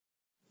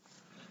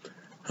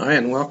Hi,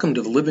 and welcome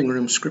to the Living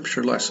Room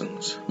Scripture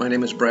Lessons. My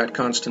name is Brad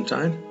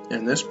Constantine,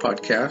 and this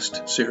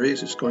podcast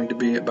series is going to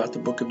be about the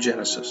book of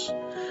Genesis.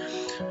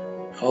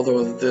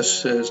 Although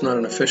this is not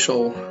an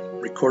official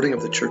recording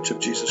of the Church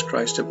of Jesus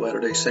Christ of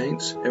Latter-day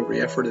Saints,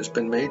 every effort has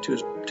been made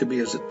to be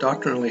as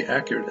doctrinally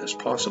accurate as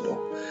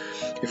possible.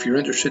 If you're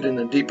interested in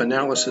a deep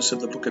analysis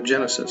of the book of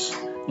Genesis,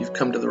 you've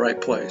come to the right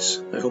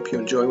place. I hope you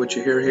enjoy what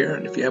you hear here,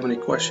 and if you have any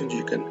questions,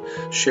 you can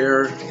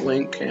share,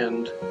 link,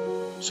 and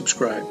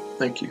subscribe.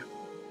 Thank you.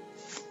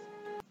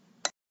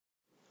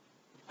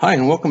 Hi,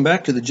 and welcome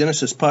back to the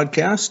Genesis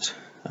podcast.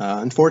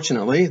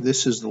 Unfortunately,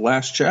 this is the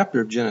last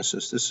chapter of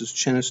Genesis. This is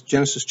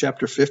Genesis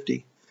chapter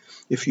 50.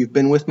 If you've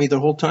been with me the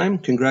whole time,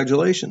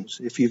 congratulations.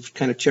 If you've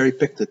kind of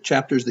cherry-picked the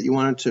chapters that you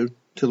wanted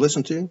to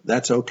listen to,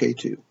 that's okay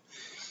too.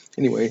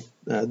 Anyway,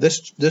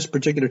 this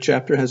particular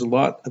chapter has a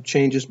lot of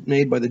changes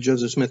made by the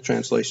Joseph Smith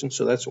translation,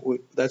 so that's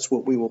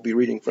what we will be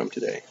reading from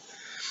today.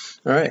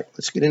 All right,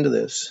 let's get into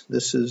this.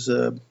 This is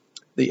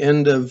the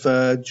end of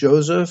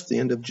Joseph, the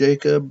end of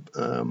Jacob,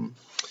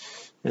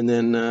 and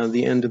then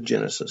the end of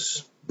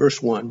Genesis.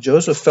 Verse 1,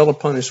 Joseph fell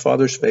upon his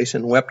father's face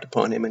and wept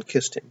upon him and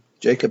kissed him.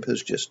 Jacob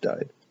has just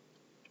died.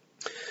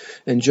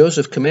 And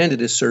Joseph commanded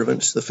his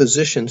servants, the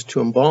physicians,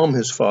 to embalm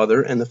his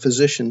father, and the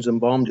physicians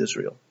embalmed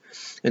Israel.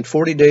 And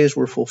 40 days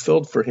were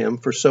fulfilled for him,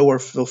 for so are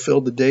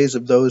fulfilled the days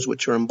of those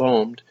which are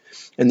embalmed.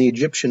 And the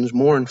Egyptians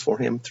mourned for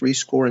him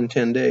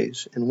 70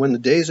 days. And when the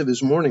days of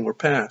his mourning were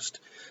past,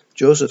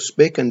 Joseph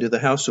spake unto the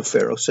house of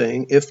Pharaoh,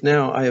 saying, If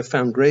now I have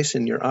found grace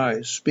in your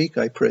eyes, speak,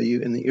 I pray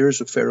you, in the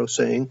ears of Pharaoh,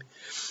 saying,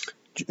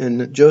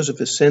 and Joseph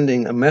is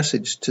sending a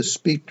message to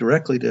speak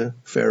directly to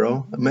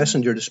Pharaoh, a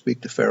messenger to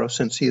speak to Pharaoh,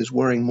 since he is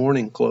wearing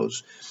mourning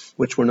clothes,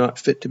 which were not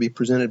fit to be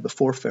presented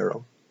before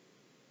Pharaoh.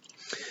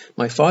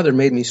 My father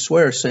made me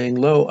swear, saying,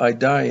 Lo, I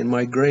die in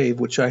my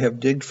grave, which I have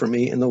digged for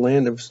me in the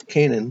land of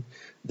Canaan.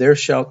 There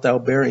shalt thou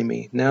bury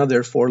me. Now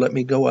therefore let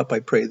me go up, I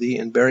pray thee,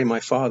 and bury my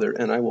father,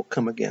 and I will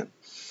come again.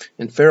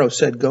 And Pharaoh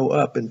said, Go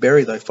up and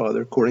bury thy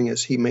father, according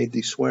as he made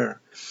thee swear.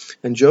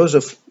 And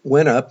Joseph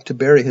went up to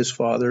bury his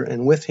father,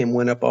 and with him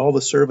went up all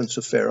the servants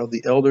of Pharaoh,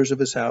 the elders of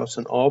his house,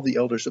 and all the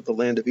elders of the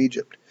land of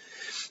Egypt.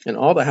 And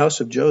all the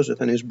house of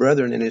Joseph and his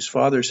brethren in his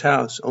father's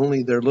house,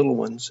 only their little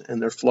ones and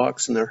their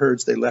flocks and their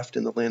herds they left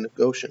in the land of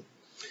Goshen.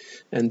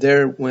 And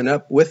there went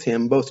up with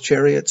him both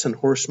chariots and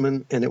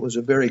horsemen, and it was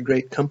a very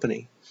great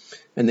company.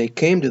 And they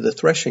came to the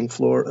threshing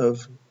floor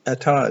of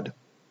Atad,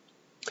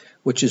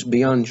 which is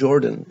beyond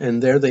Jordan,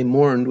 and there they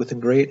mourned with a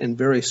great and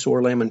very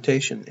sore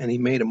lamentation, and he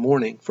made a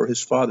mourning for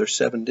his father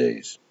 7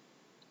 days.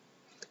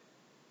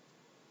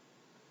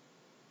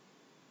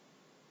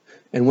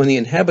 And when the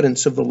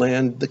inhabitants of the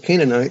land, the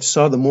Canaanites,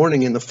 saw the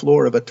mourning in the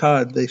floor of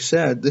Atad, they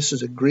said, This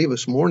is a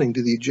grievous mourning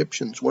to the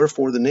Egyptians,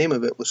 wherefore the name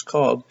of it was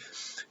called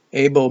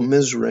Abel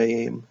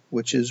Mizraim,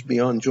 which is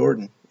beyond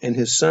Jordan. And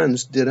his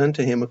sons did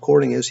unto him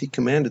according as he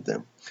commanded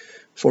them.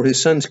 For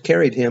his sons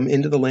carried him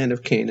into the land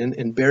of Canaan,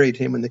 and buried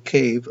him in the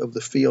cave of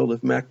the field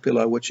of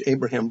Machpelah, which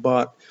Abraham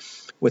bought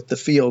with the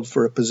field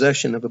for a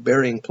possession of a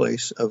burying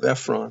place of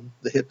Ephron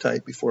the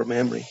Hittite before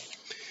Mamre.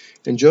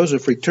 And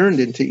Joseph returned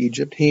into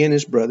Egypt, he and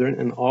his brethren,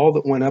 and all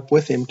that went up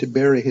with him to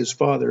bury his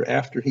father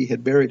after he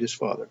had buried his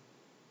father.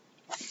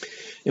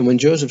 And when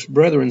Joseph's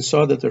brethren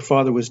saw that their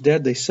father was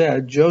dead, they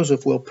said,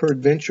 Joseph will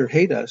peradventure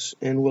hate us,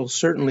 and will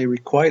certainly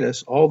requite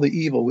us all the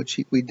evil which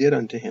we did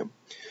unto him.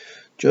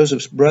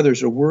 Joseph's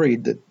brothers are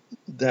worried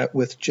that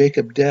with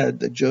Jacob dead,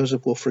 that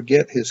Joseph will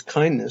forget his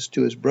kindness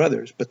to his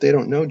brothers, but they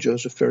don't know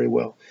Joseph very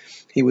well.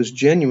 He was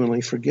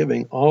genuinely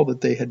forgiving all that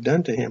they had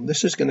done to him.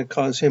 This is going to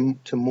cause him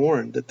to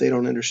mourn that they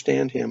don't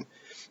understand him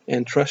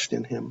and trust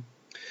in him.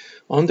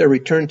 On their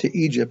return to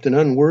Egypt, an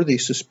unworthy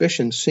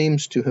suspicion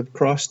seems to have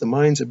crossed the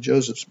minds of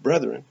Joseph's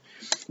brethren.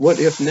 What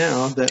if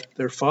now that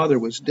their father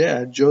was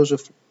dead,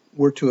 Joseph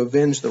were to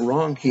avenge the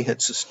wrong he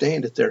had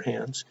sustained at their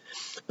hands?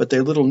 But they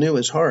little knew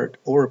his heart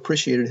or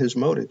appreciated his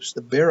motives.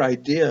 The bare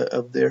idea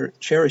of their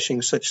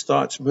cherishing such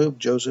thoughts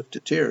moved Joseph to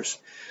tears.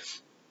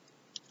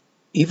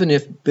 Even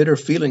if bitter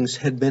feelings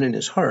had been in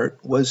his heart,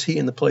 was he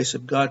in the place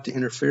of God to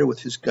interfere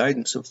with his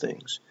guidance of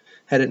things?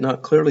 Had it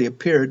not clearly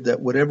appeared that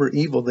whatever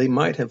evil they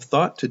might have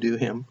thought to do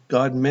him,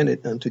 God meant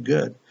it unto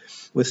good?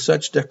 With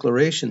such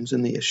declarations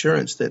and the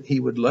assurance that he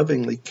would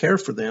lovingly care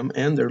for them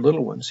and their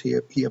little ones,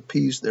 he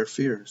appeased their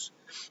fears.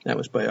 That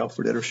was by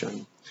Alfred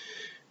Edersheim.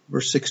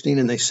 Verse 16,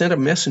 And they sent a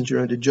messenger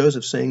unto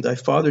Joseph, saying, Thy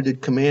father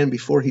did command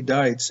before he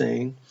died,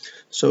 saying,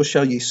 So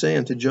shall ye say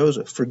unto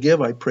Joseph,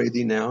 Forgive, I pray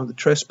thee now, the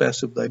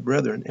trespass of thy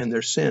brethren and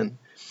their sin,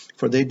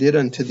 for they did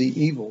unto thee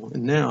evil.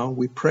 And now,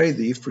 we pray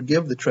thee,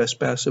 forgive the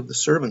trespass of the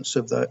servants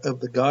of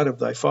the God of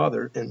thy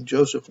father. And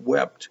Joseph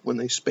wept when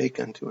they spake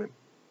unto him.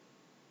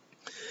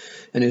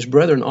 And his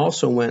brethren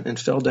also went and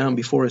fell down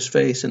before his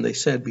face, and they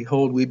said,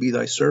 Behold, we be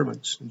thy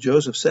servants. And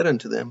Joseph said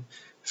unto them,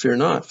 Fear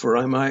not, for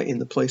am I in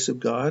the place of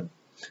God?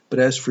 But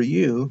as for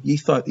you, ye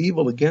thought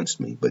evil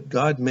against me, but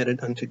God meant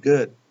it unto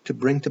good, to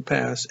bring to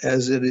pass,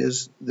 as it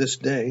is this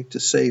day, to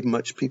save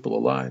much people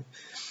alive.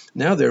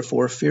 Now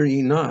therefore fear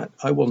ye not,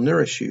 I will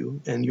nourish you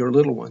and your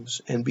little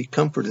ones, and be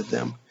comforted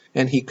them,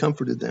 And he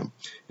comforted them,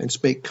 and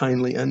spake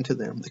kindly unto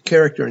them. The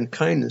character and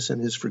kindness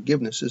and his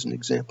forgiveness is an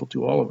example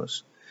to all of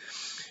us.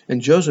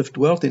 And Joseph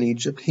dwelt in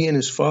Egypt, he and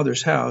his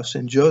father's house,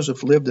 and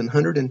Joseph lived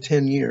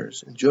 110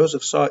 years. And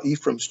Joseph saw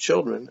Ephraim's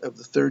children of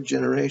the third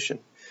generation.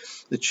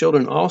 The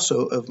children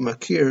also of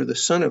Machir, the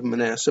son of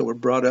Manasseh, were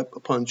brought up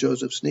upon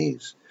Joseph's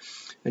knees.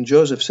 And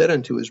Joseph said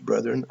unto his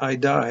brethren, I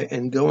die,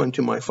 and go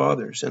unto my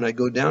fathers, and I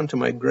go down to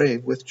my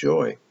grave with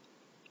joy.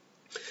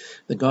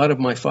 The God of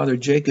my father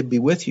Jacob be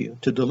with you,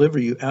 to deliver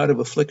you out of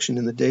affliction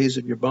in the days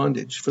of your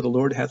bondage. For the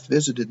Lord hath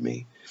visited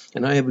me,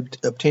 and I have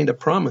obtained a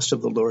promise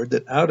of the Lord,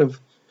 that out of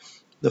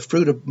the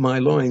fruit of my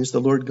loins the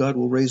Lord God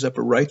will raise up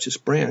a righteous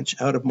branch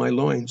out of my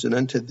loins, and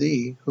unto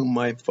thee, whom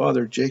my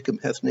father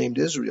Jacob hath named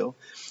Israel,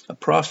 a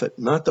prophet,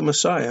 not the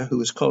Messiah, who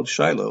is called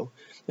Shiloh,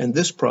 and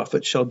this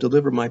prophet shall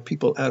deliver my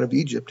people out of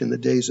Egypt in the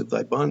days of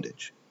thy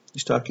bondage.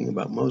 He's talking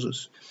about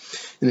Moses.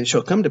 And it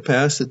shall come to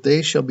pass that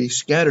they shall be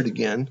scattered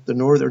again, the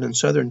northern and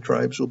southern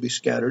tribes will be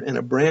scattered, and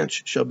a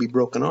branch shall be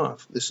broken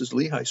off, this is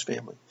Lehi's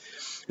family,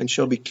 and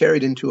shall be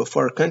carried into a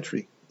far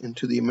country,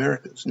 into the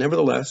Americas.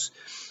 Nevertheless,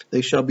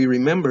 they shall be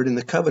remembered in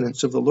the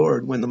covenants of the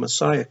Lord when the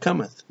Messiah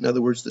cometh. In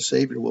other words, the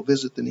Savior will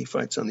visit the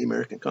Nephites on the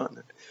American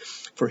continent.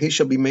 For he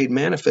shall be made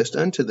manifest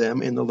unto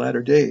them in the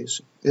latter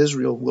days.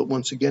 Israel will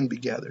once again be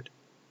gathered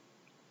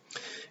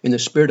in the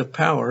spirit of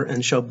power,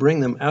 and shall bring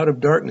them out of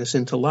darkness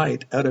into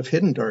light, out of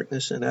hidden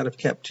darkness, and out of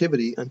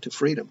captivity unto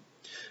freedom.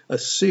 A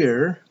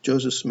seer,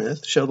 Joseph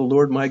Smith, shall the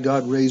Lord my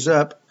God raise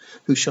up,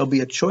 who shall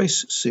be a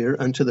choice seer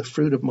unto the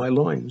fruit of my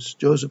loins.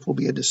 Joseph will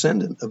be a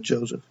descendant of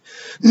Joseph.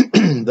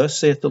 Thus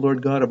saith the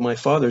Lord God of my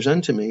fathers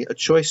unto me, a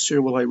choice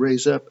seer will I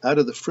raise up out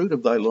of the fruit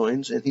of thy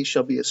loins, and he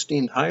shall be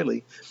esteemed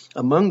highly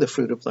among the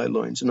fruit of thy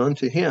loins. And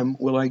unto him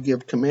will I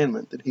give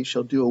commandment, that he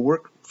shall do a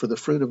work for the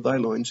fruit of thy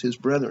loins, his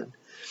brethren.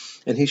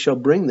 And he shall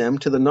bring them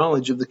to the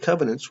knowledge of the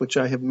covenants which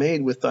I have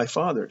made with thy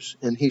fathers,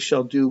 and he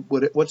shall do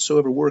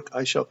whatsoever work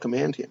I shall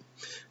command him.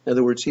 In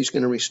other words, he's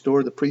going to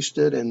restore the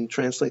priesthood and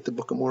translate the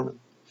Book of Mormon.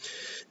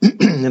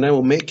 And I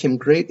will make him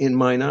great in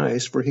mine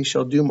eyes, for he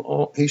shall do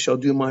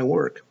my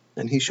work,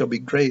 and he shall be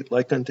great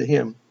like unto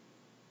him,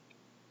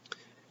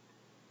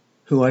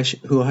 who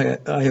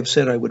I have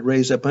said I would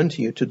raise up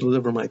unto you to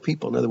deliver my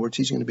people. In other words,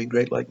 he's going to be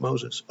great like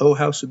Moses. O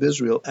house of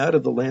Israel, out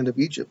of the land of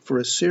Egypt, for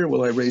a seer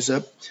will I raise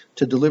up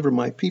to deliver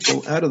my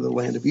people out of the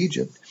land of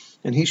Egypt,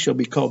 and he shall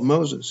be called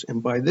Moses,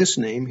 and by this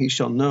name he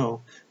shall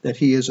know that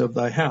he is of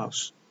thy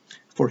house.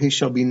 For he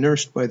shall be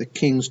nursed by the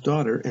king's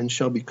daughter, and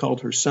shall be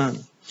called her son.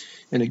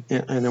 And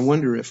I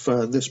wonder if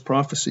this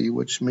prophecy,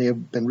 which may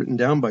have been written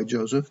down by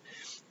Joseph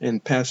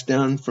and passed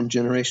down from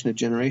generation to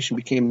generation,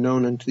 became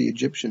known unto the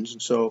Egyptians.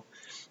 And so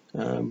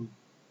I'm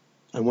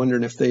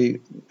wondering if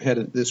they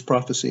had this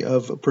prophecy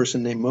of a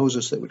person named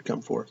Moses that would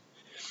come forth.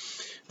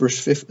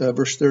 Verse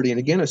 30, and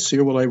again a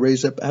seer will I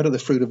raise up out of the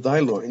fruit of thy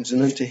loins,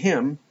 and unto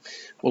him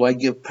will I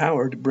give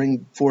power to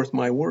bring forth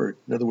my word.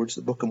 In other words,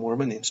 the Book of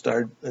Mormon,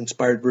 the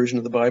inspired version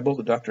of the Bible,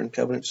 the Doctrine and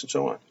Covenants, and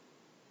so on.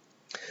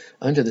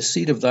 Unto the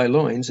seed of thy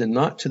loins, and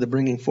not to the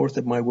bringing forth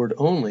of my word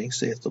only,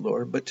 saith the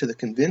Lord, but to the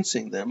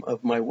convincing them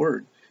of my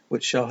word,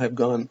 which shall have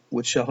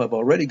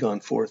already gone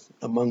forth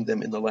among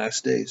them in the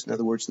last days. In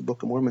other words, the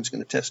Book of Mormon is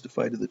going to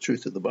testify to the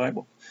truth of the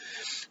Bible.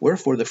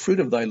 Wherefore the fruit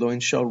of thy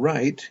loins shall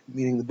write,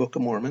 meaning the Book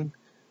of Mormon,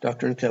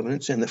 Doctrine and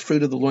Covenants, and the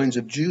fruit of the loins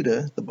of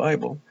Judah, the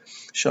Bible,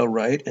 shall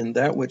write, and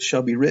that which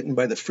shall be written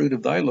by the fruit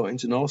of thy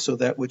loins, and also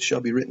that which shall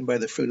be written by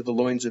the fruit of the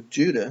loins of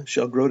Judah,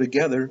 shall grow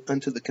together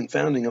unto the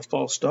confounding of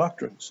false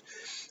doctrines.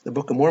 The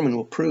Book of Mormon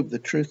will prove the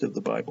truth of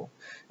the Bible,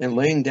 and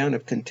laying down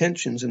of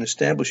contentions and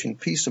establishing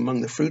peace among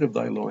the fruit of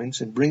thy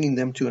loins, and bringing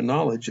them to a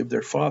knowledge of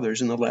their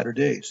fathers in the latter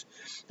days,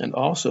 and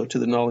also to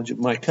the knowledge of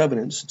my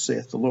covenants,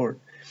 saith the Lord.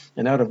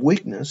 And out of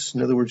weakness,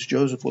 in other words,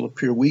 Joseph will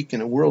appear weak in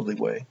a worldly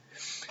way,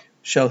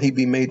 shall he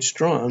be made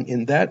strong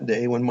in that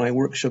day when my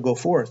work shall go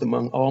forth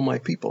among all my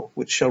people,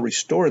 which shall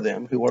restore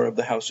them who are of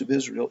the house of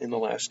Israel in the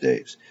last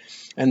days.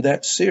 And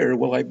that seer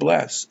will I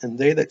bless, and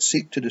they that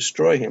seek to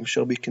destroy him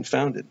shall be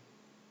confounded.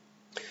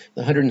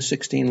 The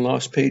 116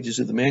 lost pages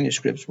of the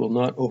manuscripts will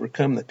not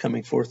overcome the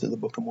coming forth of the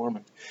Book of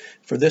Mormon.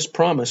 For this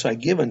promise I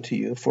give unto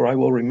you, for I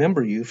will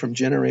remember you from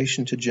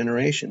generation to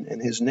generation,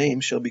 and his name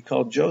shall be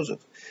called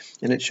Joseph,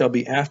 and it shall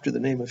be after the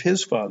name of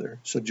his father,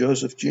 so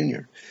Joseph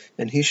Jr.,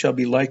 and he shall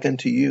be like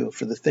unto you,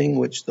 for the thing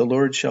which the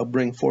Lord shall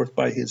bring forth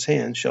by his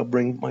hand shall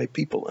bring my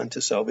people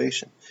unto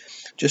salvation.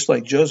 Just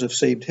like Joseph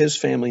saved his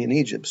family in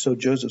Egypt, so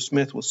Joseph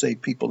Smith will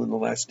save people in the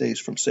last days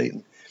from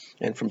Satan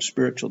and from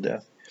spiritual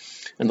death.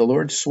 And the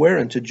Lord sware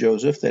unto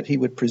Joseph that he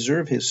would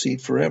preserve his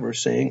seed forever,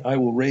 saying, I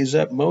will raise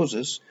up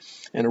Moses,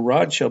 and a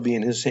rod shall be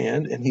in his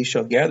hand, and he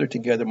shall gather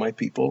together my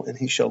people, and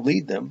he shall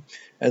lead them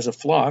as a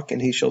flock,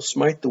 and he shall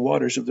smite the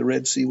waters of the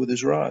Red Sea with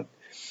his rod.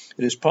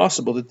 It is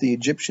possible that the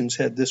Egyptians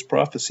had this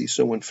prophecy,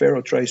 so when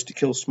Pharaoh tries to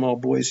kill small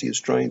boys, he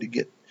is trying to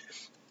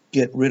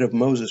get rid of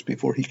Moses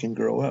before he can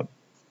grow up.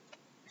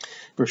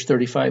 Verse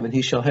 35, and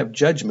he shall have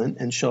judgment,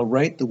 and shall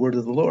write the word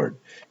of the Lord.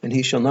 And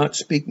he shall not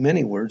speak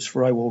many words,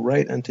 for I will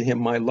write unto him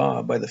my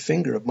law by the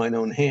finger of mine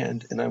own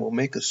hand, and I will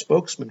make a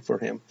spokesman for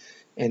him,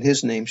 and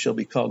his name shall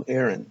be called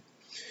Aaron.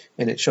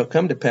 And it shall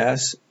come to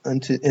pass,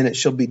 and it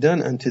shall be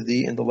done unto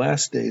thee in the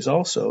last days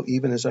also,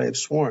 even as I have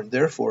sworn.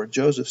 Therefore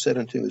Joseph said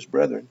unto his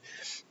brethren,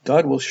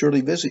 God will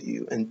surely visit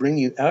you, and bring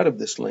you out of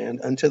this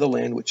land unto the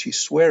land which he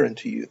sware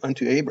unto you,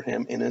 unto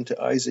Abraham, and unto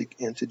Isaac,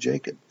 and to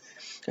Jacob.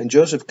 And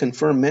Joseph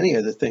confirmed many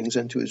other things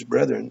unto his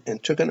brethren,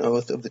 and took an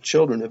oath of the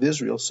children of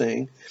Israel,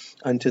 saying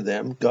unto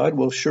them, God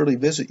will surely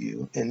visit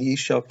you, and ye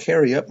shall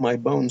carry up my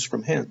bones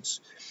from hence.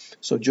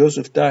 So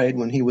Joseph died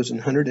when he was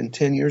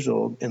 110 years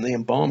old, and they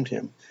embalmed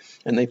him,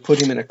 and they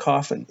put him in a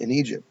coffin in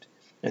Egypt.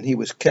 And he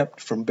was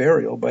kept from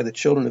burial by the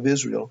children of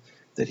Israel,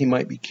 that he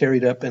might be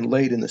carried up and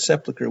laid in the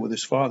sepulchre with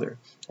his father.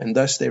 And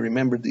thus they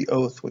remembered the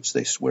oath which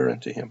they sware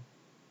unto him.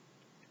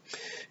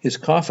 His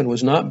coffin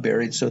was not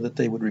buried, so that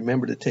they would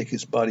remember to take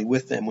his body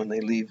with them when they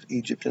leave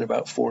Egypt in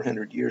about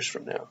 400 years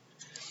from now.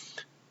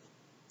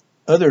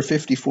 Other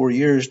 54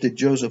 years did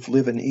Joseph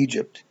live in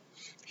Egypt.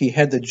 He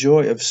had the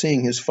joy of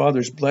seeing his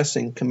father's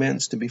blessing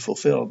commence to be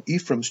fulfilled.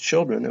 Ephraim's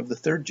children of the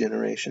third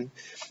generation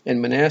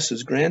and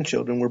Manasseh's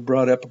grandchildren were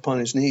brought up upon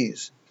his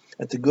knees.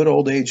 At the good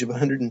old age of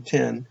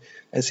 110,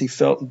 as he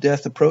felt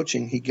death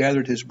approaching, he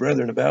gathered his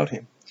brethren about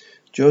him.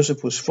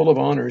 Joseph was full of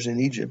honors in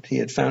Egypt. He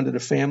had founded a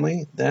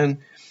family than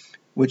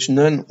which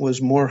none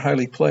was more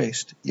highly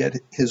placed. Yet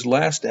his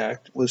last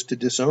act was to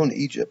disown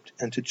Egypt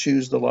and to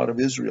choose the lot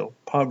of Israel,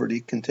 poverty,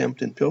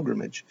 contempt, and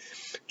pilgrimage.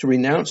 To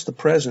renounce the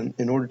present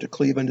in order to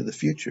cleave unto the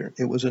future.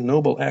 It was a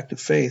noble act of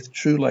faith,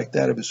 true like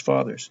that of his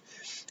fathers.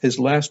 His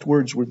last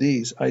words were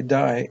these, I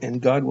die,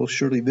 and God will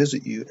surely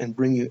visit you and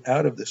bring you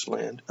out of this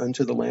land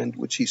unto the land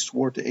which he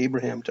swore to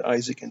Abraham, to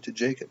Isaac, and to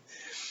Jacob.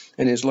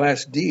 And his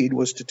last deed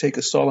was to take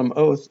a solemn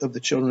oath of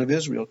the children of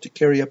Israel, to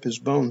carry up his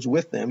bones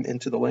with them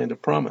into the land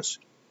of promise.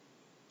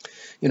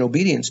 In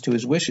obedience to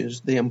his wishes,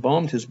 they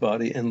embalmed his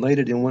body and laid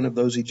it in one of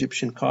those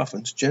Egyptian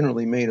coffins,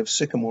 generally made of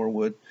sycamore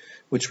wood,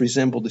 which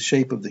resembled the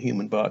shape of the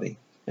human body.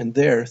 And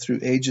there, through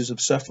ages of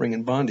suffering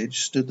and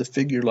bondage, stood the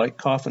figure-like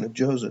coffin of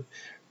Joseph,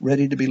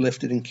 ready to be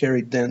lifted and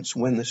carried thence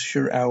when the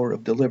sure hour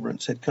of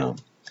deliverance had come.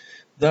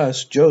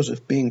 Thus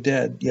Joseph, being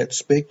dead, yet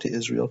spake to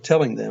Israel,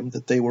 telling them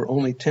that they were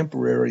only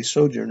temporary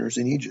sojourners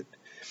in Egypt,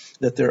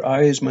 that their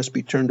eyes must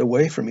be turned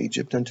away from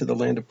Egypt unto the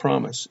land of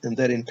promise, and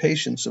that in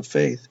patience of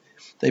faith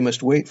they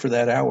must wait for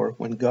that hour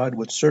when God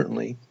would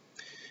certainly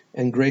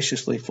and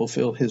graciously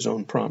fulfill his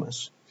own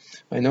promise.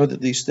 I know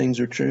that these things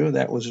are true.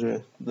 That was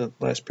the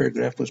last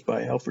paragraph was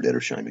by Alfred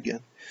Edersheim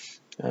again.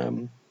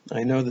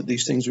 I know that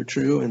these things are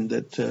true, and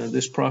that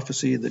this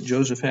prophecy that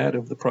Joseph had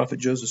of the prophet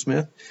Joseph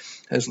Smith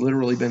has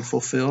literally been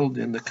fulfilled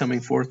in the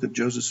coming forth of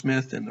Joseph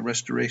Smith and the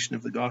restoration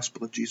of the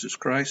gospel of Jesus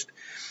Christ,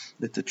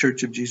 that the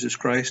Church of Jesus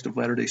Christ of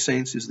Latter-day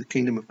Saints is the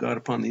kingdom of God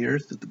upon the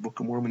earth, that the Book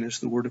of Mormon is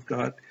the Word of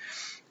God.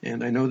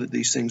 And I know that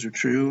these things are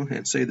true,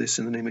 and say this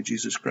in the name of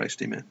Jesus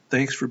Christ. Amen.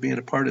 Thanks for being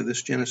a part of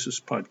this Genesis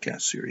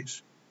podcast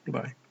series.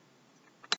 Goodbye.